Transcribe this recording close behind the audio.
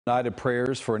Night of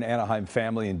prayers for an Anaheim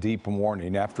family in deep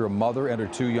mourning after a mother and her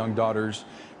two young daughters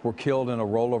were killed in a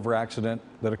rollover accident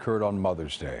that occurred on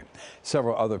Mother's Day.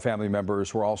 Several other family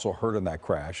members were also hurt in that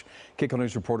crash. KCAL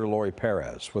News reporter Lori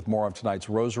Perez with more on tonight's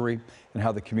rosary and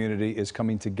how the community is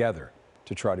coming together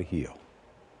to try to heal.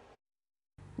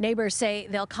 Neighbors say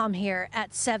they'll come here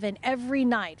at 7 every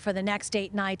night for the next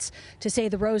 8 nights to say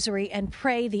the rosary and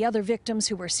pray the other victims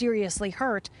who were seriously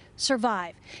hurt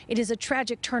survive. It is a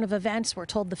tragic turn of events. We're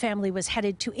told the family was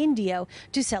headed to Indio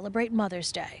to celebrate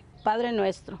Mother's Day. Padre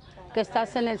nuestro, que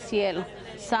estás en el cielo,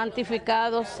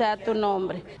 santificado sea tu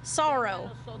nombre.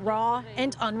 Sorrow, raw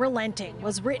and unrelenting,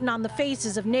 was written on the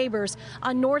faces of neighbors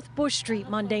on North Bush Street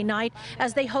Monday night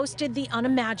as they hosted the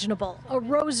unimaginable, a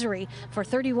rosary for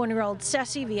 31-year-old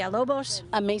Ceci Villalobos.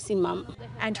 Amazing mom.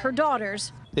 And her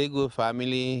daughters. They're good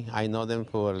family. I know them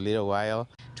for a little while.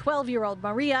 12-year-old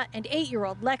Maria and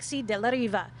 8-year-old Lexi de la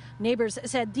Riva. Neighbors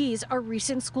said these are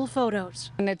recent school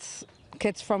photos. And it's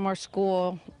kids from our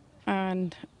school.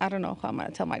 And I don't know how I'm going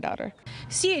to tell my daughter.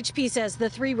 CHP says the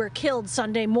three were killed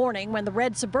Sunday morning when the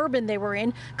red Suburban they were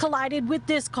in collided with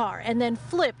this car and then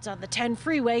flipped on the 10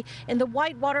 freeway in the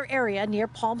Whitewater area near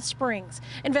Palm Springs.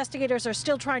 Investigators are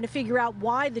still trying to figure out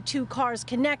why the two cars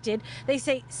connected. They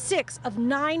say 6 of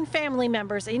 9 family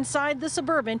members inside the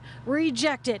Suburban were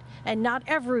ejected, and not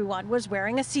everyone was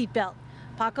wearing a seatbelt.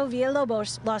 Paco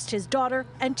Villalobos lost his daughter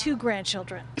and 2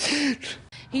 grandchildren.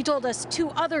 He told us 2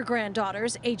 other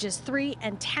granddaughters, ages 3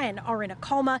 and 10, are in a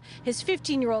coma. His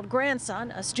 15-year-old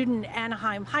grandson, a student at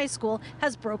Anaheim High School,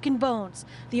 has broken bones.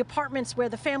 The apartments where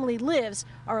the family lives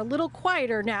are a little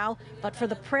quieter now, but for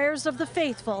the prayers of the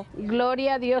faithful,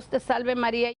 Gloria a Dios te salve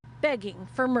María. Begging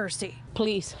for mercy.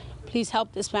 Please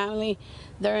help this family.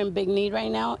 They're in big need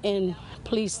right now, and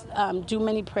please do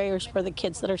many prayers for the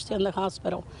kids that are still in the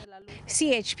hospital.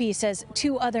 CHP says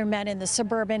 2 other men in the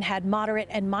Suburban had moderate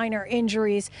and minor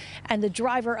injuries, and the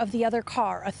driver of the other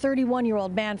car, a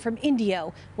 31-year-old man from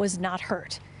Indio, was not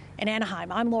hurt. In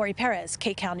Anaheim, I'm Lori Perez,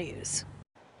 KCAL News.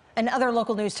 And other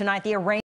local news tonight, the